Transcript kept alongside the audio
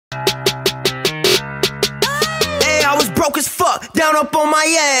Hey, I was broke as fuck, down up on my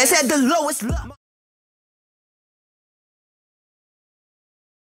ass, had the lowest luck.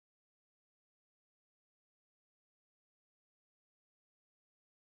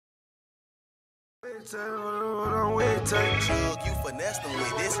 You finessed them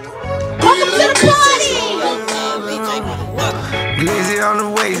with this one. Welcome to the party! Glizzy on the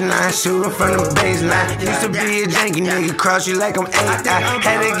waistline, shooting from the baseline. Used to be a janky nigga, cross you like I'm 8. I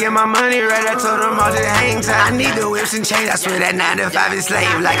had to get my money right, I told them all just hang time. I need the whips and chains, I swear that 9 to 5 is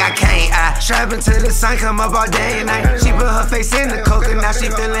slave like I can't. I strap until the sun come up all day and night. She put her face in the coke and now she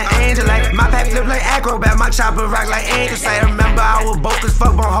feeling angel like. My pack flip like acrobat, my chopper rock like angel sight. Remember I was broke as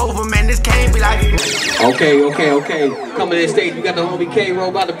fuck on Hova, man, this can't be like. Okay. Coming to the stage, we got the homie K-Roll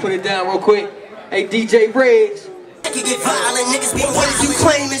about to put it down real quick. Hey, DJ Riggs. It can get violent, niggas be what is you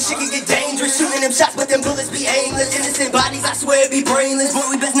claiming? Shit can get dangerous, shooting them shots, but them bullets be aimless. Innocent bodies, I swear it be brainless. But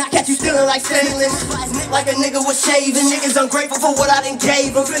we best not catch you stealing like stainless. Like a nigga was shaving, niggas ungrateful for what I done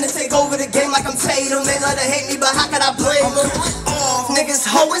gave them. Finna take over the game like I'm Tatum. They love to hate me, but how could I blame them? Niggas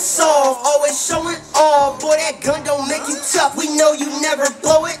hoeing soft, always showing off. Boy, that gun don't make you tough, we know you never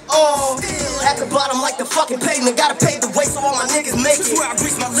blow it off. Still at the bottom like the fucking pavement. Gotta pave the way so all my niggas make it. Swear I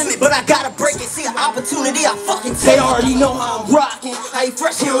reached my limit, but I gotta break it. See an opportunity, I fucking take. They already know how I'm rocking. How he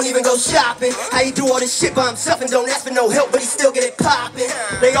fresh, he don't even go shopping. How he do all this shit by himself and don't ask for no help, but he still get it popping.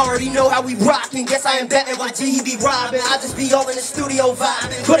 They already know how we rocking. Guess I ain't Batman, YG, he be robbing. I just be all in the studio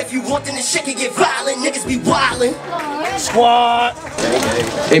vibing. But if you want, then the shit can get violent. Niggas be wildin'. Squad.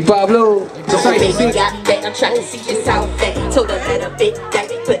 Hey Pablo, Baby got that, I'm trying to see just how that. Told her that a bit that,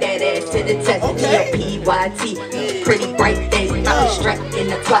 put that ass to the test. P-Y-T, pretty bright thing. I was strapped in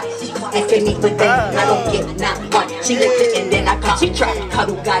the twat. She asking me for that, I don't get not one. She licked it and then I caught. She tried to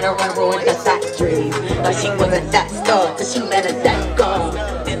cuddle, got her run in the side dream. But she wasn't that star, till she met a that girl.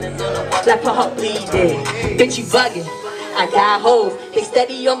 Left her heart bleeding. Bitch, you bugging. I got hoes. They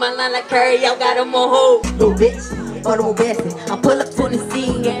steady on my line like Curry, y'all got them on hold. Little bitch. Auto bastard, I pull up on the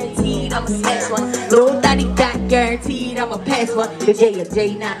scene, guaranteed I'm a smash one. Little thotty got guaranteed I'm a pass one. The J or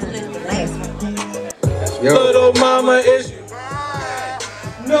J not the last one. Little mama is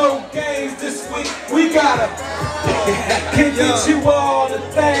no games this week. We gotta can get you all the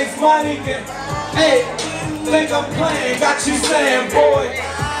things, my nigga. Hey, think I'm playing? Got you saying, boy.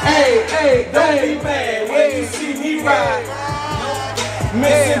 Hey, don't be mad when you see me ride.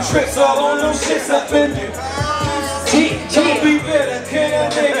 Missing trips all on them shits up in you. Don't be bitter, can a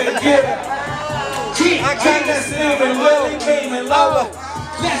nigga get it? I got that living, really meaning lower.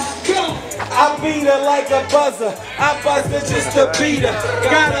 Let's go! I beat her like a buzzer. I busted just to beat her.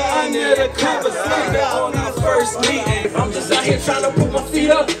 Got her under the covers, later on our first meeting. I'm just out here trying to put my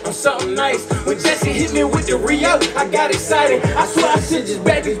feet up on something nice. When Jesse hit me with the Rio, I got excited. I swear I should just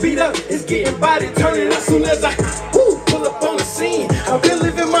back and beat up. It's getting body turning as soon as I pull up on the scene. I've been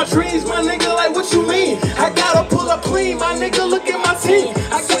living my dreams, my nigga, like what you mean? I gotta pull up clean, my nigga, look at my team.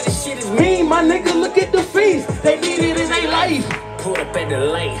 I got this shit is mean, my nigga, look at the fees. They need it in their life. Pull up at the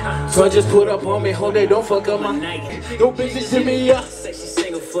light, so I just put up on me, hope they don't fuck up my night. No bitches hit me up, say she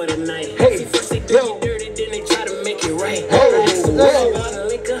single for the night. Hey, first they do you dirty, then they try to make it right. Hey,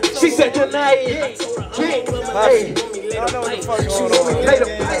 she said tonight. Hey, I know what the fuck going on.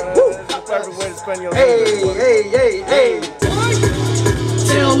 Hey.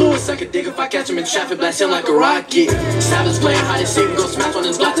 Tell Lewis I could dig if I catch him in traffic, blast him like a rocket. Savage playing hide and seek, we gon' smash on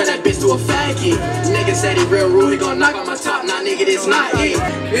his block, turn that bitch to a faggot. Nigga said he real rude, he gon' knock on my top, nah nigga this not it.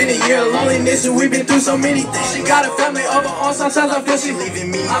 Been a year of loneliness and we been through so many things. She got a family of her own, sometimes I feel she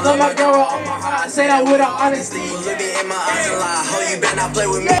leaving me. I love my girl with all my heart, I say that with her honesty. Looking in my eyes and lie, oh you better not play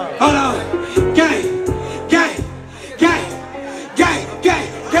with me. Hold on, gang.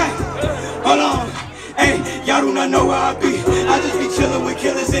 Hold on, hey, y'all do not know where I be. I just be chillin' with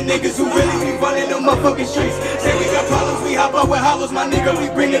killers and niggas who really be running them motherfucking streets. Say we got problems, we hop up with hollows, my nigga, we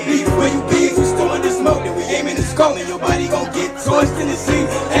bring the beef. Where you be, we still in the smoke, then we aiming the skull, and your body gon' get torched in the sea.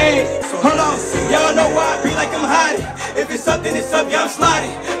 Hey, hold on, y'all know why I be like I'm hiding. If it's something, it's up, y'all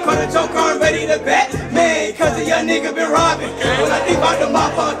sliding. Call the joker, I'm ready to bat, man, cause the young nigga been robbing. When I think about the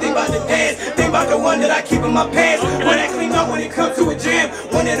mop, I think about the dance, think about the one that I keep in my pants. When I clean up when it comes to a jam,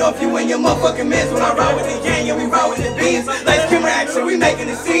 when it off you and your motherfucking mess. When I ride with the gang, yeah, we ride with the beans. Lights, camera, action, we making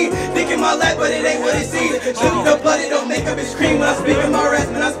a scene. Thinking my life, but it ain't what it seems. Chilling the blood, it don't make up its cream. When I speak in my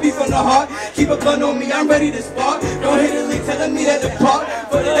rest, when I speak from the heart. Keep a gun on me, I'm ready to spark. Don't hit a lick, telling me that the park.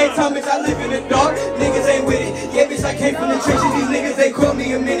 For the daytime, bitch, I live in the dark. Niggas ain't with it. Yeah, bitch, I came from the trenches. These niggas, they call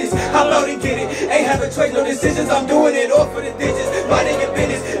me a menace. Hop out and get it. Ain't have a choice, no decisions. I'm doing it all for the digits. My nigga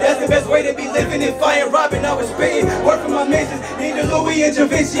business. That's the best way to be living. If I ain't robbing, I was spitting. Work for my missions. Need the Louis and Da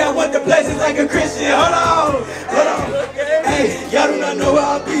Vinci. I want the blessings like a Christian. Hold on. Hey, y'all do not know where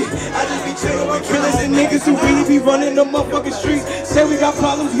I be. I just be chillin' with killers and niggas who really be running the motherfucking streets. Say we got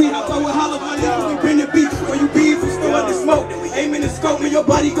problems, we hop out with hollers, my nigga, we bring the beat. Where you be if we still under smoke? Aim in the scope and your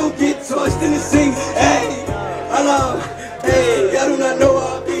body gon' get touched in the scene. Hey, hello. Hey, y'all do not know where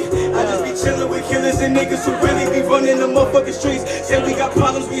I be. I just be chillin' with killers and niggas who really be running the motherfucking streets. Say we got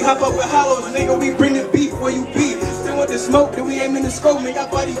problems, we hop out with hollows, nigga, we bring the beat. Where you be? Still want the smoke, then we aim in the scope, man, your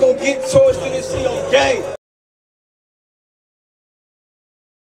body gon' get torched in the scene on game.